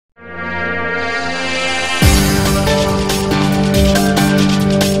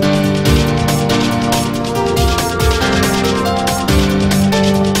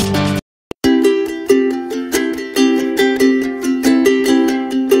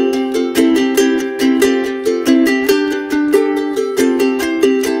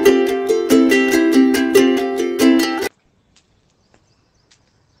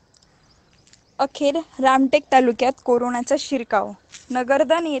अखेर रामटेक तालुक्यात कोरोनाचा शिरकाव.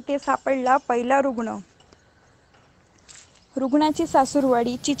 नगरधन येथे सापडला पहिला रुग्ण. रुग्णाची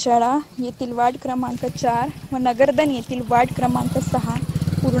सासूरवाडी चिचाळा येथील वार्ड क्रमांक 4 व नगरधन येथील वार्ड क्रमांक 6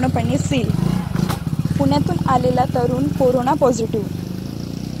 पूर्णपणे सील. पुण्यातून आलेला तरुण कोरोना पॉझिटिव्ह.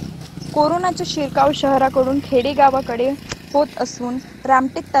 कोरोनाचा शिरकाव शहराकडून खेडेगावाकडे होत असून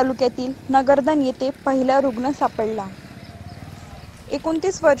रामटेक तालुक्यातील नगरधन येथे पहिला रुग्ण सापडला.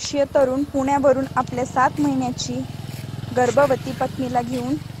 29 वर्षीय तरुण पुण्यावरून आपल्या 7 महिन्याची गर्भवती पत्नीला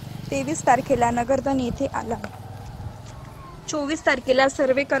घेऊन 23 तारखेला नगरधन येथे आला. 24 तारखेला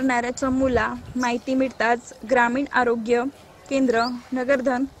सर्वे करणाऱ्या चमूला माहिती मिळताच ग्रामीण आरोग्य केंद्र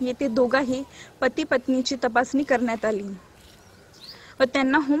नगरधन येथे दोघाही पती पत्नीची तपासणी करण्यात आली व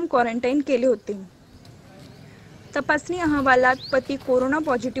त्यांना होम क्वारंटाईन केले होते. तपासणी अहवालात पती कोरोना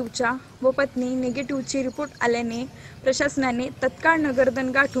पॉझिटिव्हचा व पत्नी निगेटिव्हची रिपोर्ट आल्याने प्रशासनाने तत्काळ नगरधन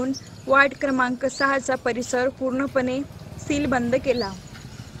गाठून वार्ड क्रमांक 6चा परिसर पूर्णपणे सील बंद केला.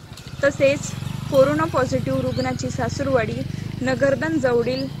 तसेच कोरोना पॉझिटिव्ह रुग्णाची सासूरवाडी नगरधन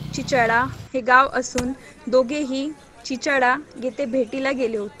जवळील चिचाळा हे गाव असून दोघेही चिचाळा येथे भेटीला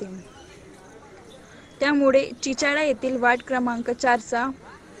गेले होते. त्यामुळे चिचाळा येथील वार्ड क्रमांक 4चा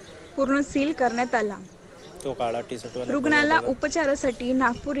पूर्ण सील करण्यात आला. रुग्णाला उपचारासाठी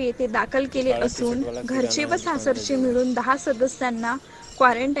नागपूर येथे दाखल केले असून घरचे व सासरचे मिळून 10 सदस्यांना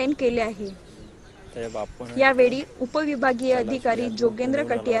क्वारंटाईन केले आहे. यावेळी उपविभागीय अधिकारी जोगेंद्र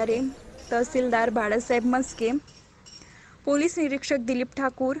कटियारे, तहसीलदार बाळासाहेब मस्के, पोलीस निरीक्षक दिलीप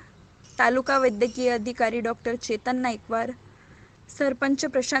ठाकूर, तालुका वैद्यकीय अधिकारी डॉक्टर चेतन नाईकवार, सरपंच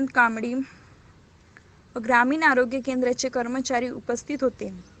प्रशांत कांबडी व ग्रामीण आरोग्य केंद्राचे कर्मचारी उपस्थित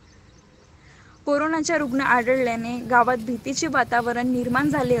होते. कोरोनाचा रुग्ण आढळल्याने गावात भीतीचे वातावरण निर्माण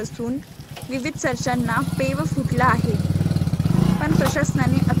झाले असून विविध चर्चांना पेव फुटला आहे. पण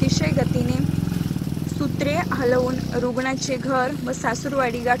प्रशासनाने अतिशय गतीने सूत्रे हलवून रुग्णाचे घर व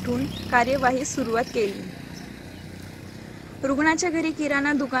सासूरवाडी गाठून कार्यवाही सुरुवात केली. रुग्णाच्या घरी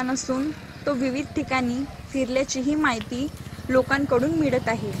किराणा दुकान असून तो विविध ठिकाणी फिरल्याचीही माहिती लोकांकडून मिळत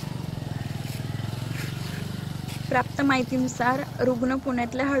आहे. प्राप्त माहितीनुसार रुग्ण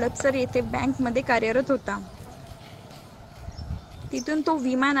पुण्यातल्या हडपसर येथे बँकमध्ये कार्यरत होता. तिथून तो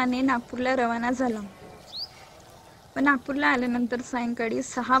विमानाने नागपूरला रवाना झाला व नागपूरला आल्यानंतर सायंकाळी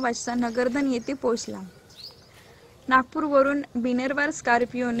 6 वाजता नगरधन येथे पोहोचला. नागपूरवरून बिनेरवार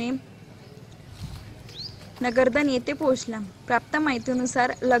स्कॉर्पिओने नगरधन येथे पोहोचला. प्राप्त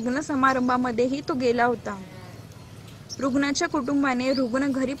माहितीनुसार लग्न समारंभामध्येही तो गेला होता. रुग्णाच्या कुटुंबाने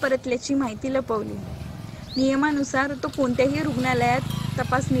रुग्ण घरी परतल्याची माहिती लपवली. नियमानुसार तो कोणत्याही रुग्णालयात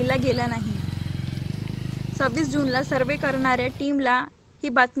तपासणीला गेला नाही. 26 जूनला सर्वे करणाऱ्या टीमला ही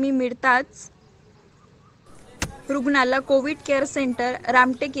बातमी मिळताच रुग्णाला कोविड केअर सेंटर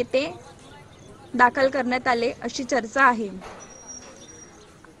रामटेक येथे दाखल करण्यात आले अशी चर्चा आहे.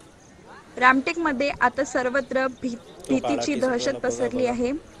 रामटेकमध्ये आता सर्वत्र भीतीची दहशत पसरली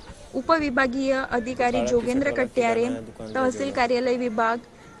आहे. उपविभागीय अधिकारी जोगेंद्र कट्यारे, तहसील कार्यालय विभाग,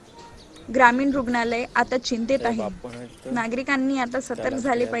 ग्रामीण रुग्णालय आता चिंतेत आहे. नागरिकांनी आता सतर्क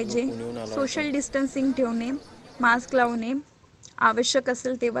झाले पाहिजे. सोशल डिस्टन्सिंग ठेवणे, मास्क लावणे, आवश्यक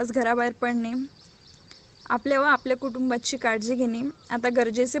असेल तेव्हाच घराबाहेर पडणे, आपल्या व आपल्या कुटुंबाची काळजी घेणे आता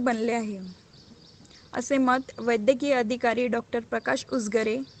गरजेचे बनले आहे, असे मत वैद्यकीय अधिकारी डॉक्टर प्रकाश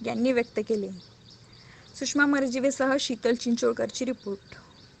उसगरे यांनी व्यक्त केले. Sushma मर्जीवेसह Sheetal चिंचोळकरची report.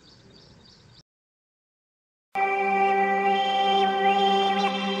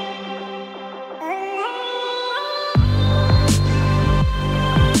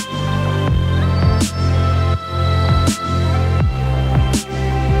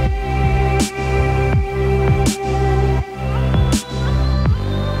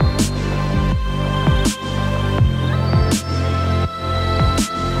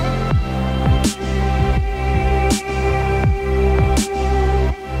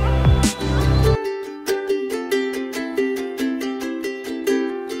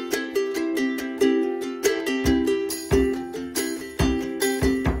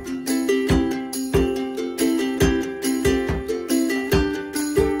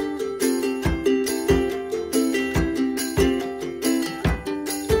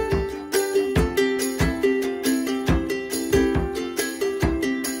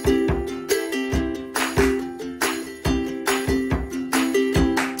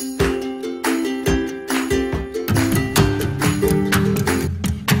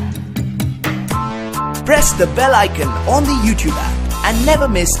 Press the bell icon on the YouTube app and never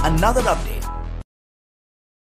miss another update.